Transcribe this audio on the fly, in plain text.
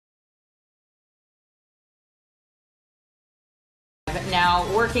Now,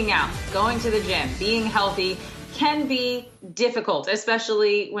 working out, going to the gym, being healthy can be difficult,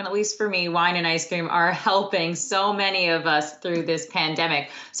 especially when, at least for me, wine and ice cream are helping so many of us through this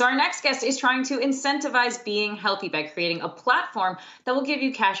pandemic. So our next guest is trying to incentivize being healthy by creating a platform that will give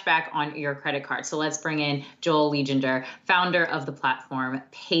you cash back on your credit card. So let's bring in Joel Lieginger, founder of the platform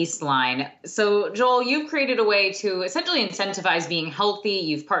Paceline. So Joel, you've created a way to essentially incentivize being healthy.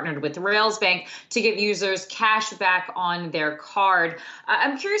 You've partnered with Railsbank to give users cash back on their card.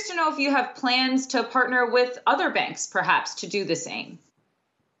 I'm curious to know if you have plans to partner with other banks, perhaps, to do the same.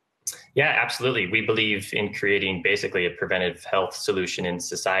 Yeah, absolutely. We believe in creating basically a preventive health solution in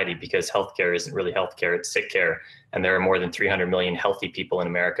society because healthcare isn't really healthcare, it's sick care. And there are more than 300 million healthy people in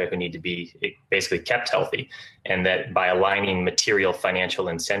America who need to be basically kept healthy. And that by aligning material financial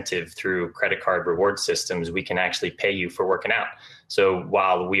incentive through credit card reward systems, we can actually pay you for working out. So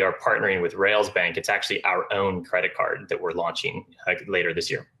while we are partnering with Railsbank, it's actually our own credit card that we're launching later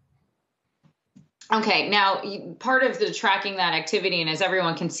this year. Okay, now part of the tracking that activity, and as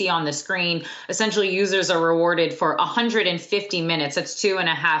everyone can see on the screen, essentially users are rewarded for 150 minutes. That's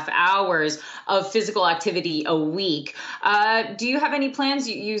 2.5 hours of physical activity a week. Do you have any plans?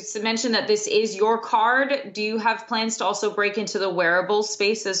 You mentioned that this is your card. Do you have plans to also break into the wearable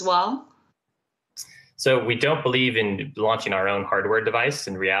space as well? So we don't believe in launching our own hardware device.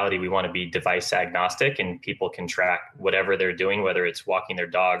 In reality, we want to be device agnostic and people can track whatever they're doing, whether it's walking their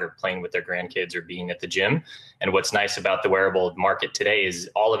dog or playing with their grandkids or being at the gym. And what's nice about the wearable market today is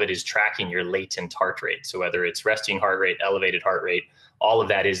all of it is tracking your latent heart rate. So whether it's resting heart rate, elevated heart rate, all of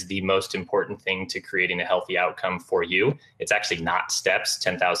that is the most important thing to creating a healthy outcome for you. It's actually not steps.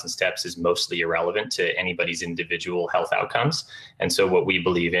 10,000 steps is mostly irrelevant to anybody's individual health outcomes. And so what we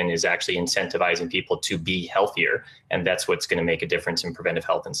believe in is actually incentivizing people to be healthier. And that's what's going to make a difference in preventive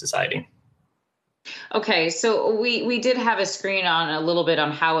health in society. Okay, so we did have a screen on a little bit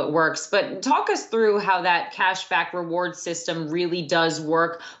on how it works, but talk us through how that cashback reward system really does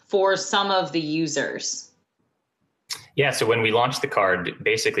work for some of the users. Yeah, so when we launch the card,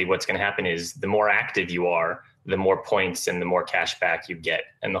 basically what's going to happen is the more active you are, the more points and the more cash back you get.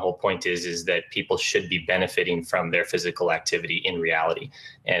 And the whole point is that people should be benefiting from their physical activity in reality.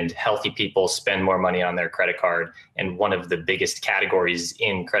 And healthy people spend more money on their credit card. And one of the biggest categories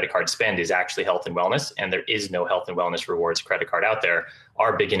in credit card spend is actually health and wellness. And there is no health and wellness rewards credit card out there.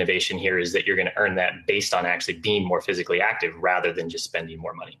 Our big innovation here is that you're going to earn that based on actually being more physically active rather than just spending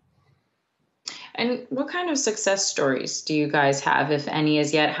more money. And what kind of success stories do you guys have, if any,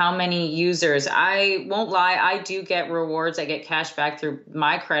 as yet? How many users? I won't lie, I do get rewards. I get cash back through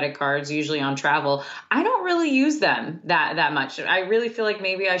my credit cards, usually on travel. I don't really use them that much. I really feel like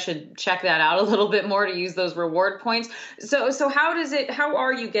maybe I should check that out a little bit more to use those reward points. So how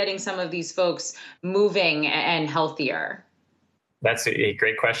are you getting some of these folks moving and healthier? That's a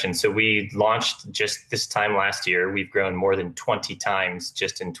great question. So we launched just this time last year. We've grown more than 20 times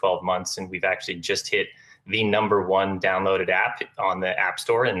just in 12 months. And we've actually just hit the #1 downloaded app on the App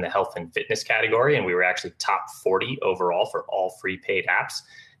Store in the health and fitness category. And we were actually top 40 overall for all free paid apps.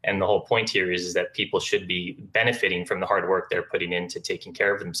 And the whole point here is that people should be benefiting from the hard work they're putting into taking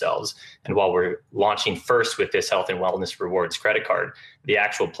care of themselves. And while we're launching first with this health and wellness rewards credit card, the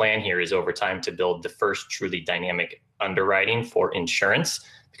actual plan here is over time to build the first truly dynamic underwriting for insurance,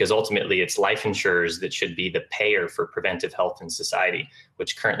 because ultimately it's life insurers that should be the payer for preventive health in society,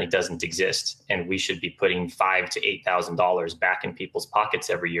 which currently doesn't exist. And we should be putting $5,000 to $8,000 back in people's pockets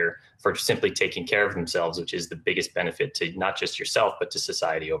every year for simply taking care of themselves, which is the biggest benefit to not just yourself, but to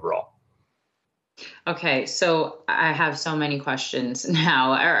society overall. Okay, so I have so many questions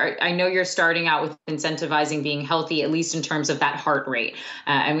now. I know you're starting out with incentivizing being healthy, at least in terms of that heart rate.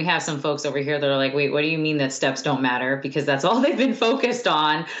 And we have some folks over here that are like, wait, what do you mean that steps don't matter? Because that's all they've been focused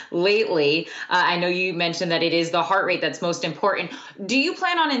on lately. I know you mentioned that it is the heart rate that's most important. Do you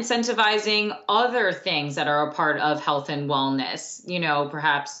plan on incentivizing other things that are a part of health and wellness? You know,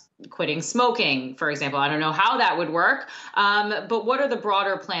 perhaps quitting smoking, for example. I don't know how that would work, but what are the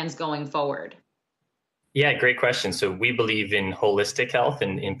broader plans going forward? Yeah, great question. So we believe in holistic health.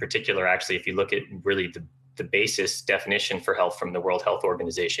 And in particular, actually, if you look at really the basis definition for health from the World Health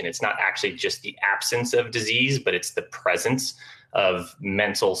Organization, it's not actually just the absence of disease, but it's the presence of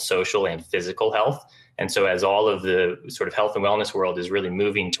mental, social, and physical health. And so as all of the sort of health and wellness world is really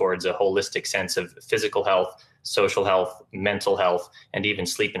moving towards a holistic sense of physical health, social health, mental health, and even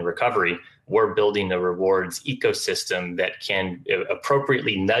sleep and recovery, we're building a rewards ecosystem that can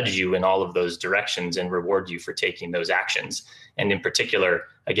appropriately nudge you in all of those directions and reward you for taking those actions. And in particular,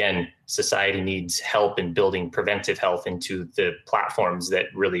 again, society needs help in building preventive health into the platforms that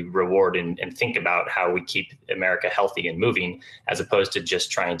really reward and think about how we keep America healthy and moving, as opposed to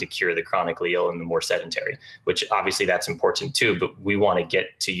just trying to cure the chronically ill and the more sedentary, which obviously that's important too, but we want to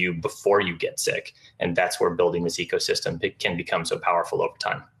get to you before you get sick. And that's where building this ecosystem can become so powerful over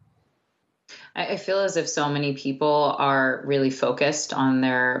time. I feel as if so many people are really focused on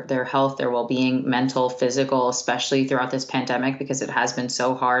their health, their well-being, mental, physical, especially throughout this pandemic, because it has been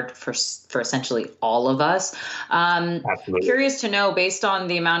so hard for essentially all of us. Absolutely. Curious to know, based on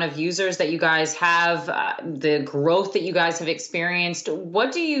the amount of users that you guys have, the growth that you guys have experienced,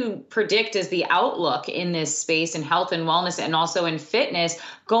 what do you predict as the outlook in this space in health and wellness and also in fitness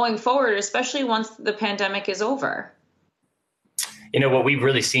going forward, especially once the pandemic is over? What we've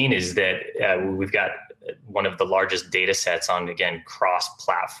really seen is that we've got one of the largest data sets on, again,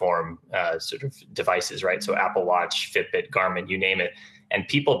 cross-platform sort of devices, right? So Apple Watch, Fitbit, Garmin, you name it. And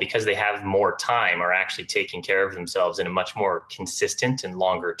people, because they have more time, are actually taking care of themselves in a much more consistent and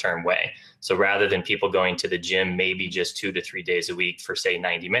longer term way. So rather than people going to the gym maybe just 2 to 3 days a week for, say,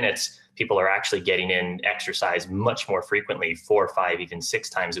 90 minutes, people are actually getting in exercise much more frequently, 4, 5, even 6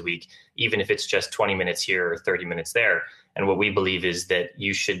 times a week, even if it's just 20 minutes here or 30 minutes there. And what we believe is that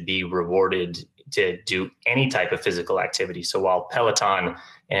you should be rewarded to do any type of physical activity. So while Peloton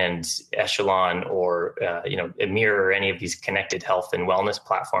and Echelon or Emir or any of these connected health and wellness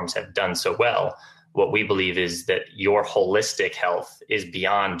platforms have done so well, what we believe is that your holistic health is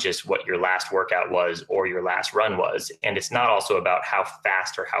beyond just what your last workout was or your last run was. And it's not also about how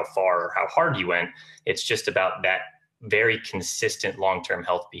fast or how far or how hard you went. It's just about that very consistent long-term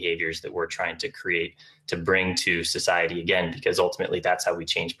health behaviors that we're trying to create to bring to society, again, because ultimately that's how we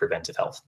change preventive health.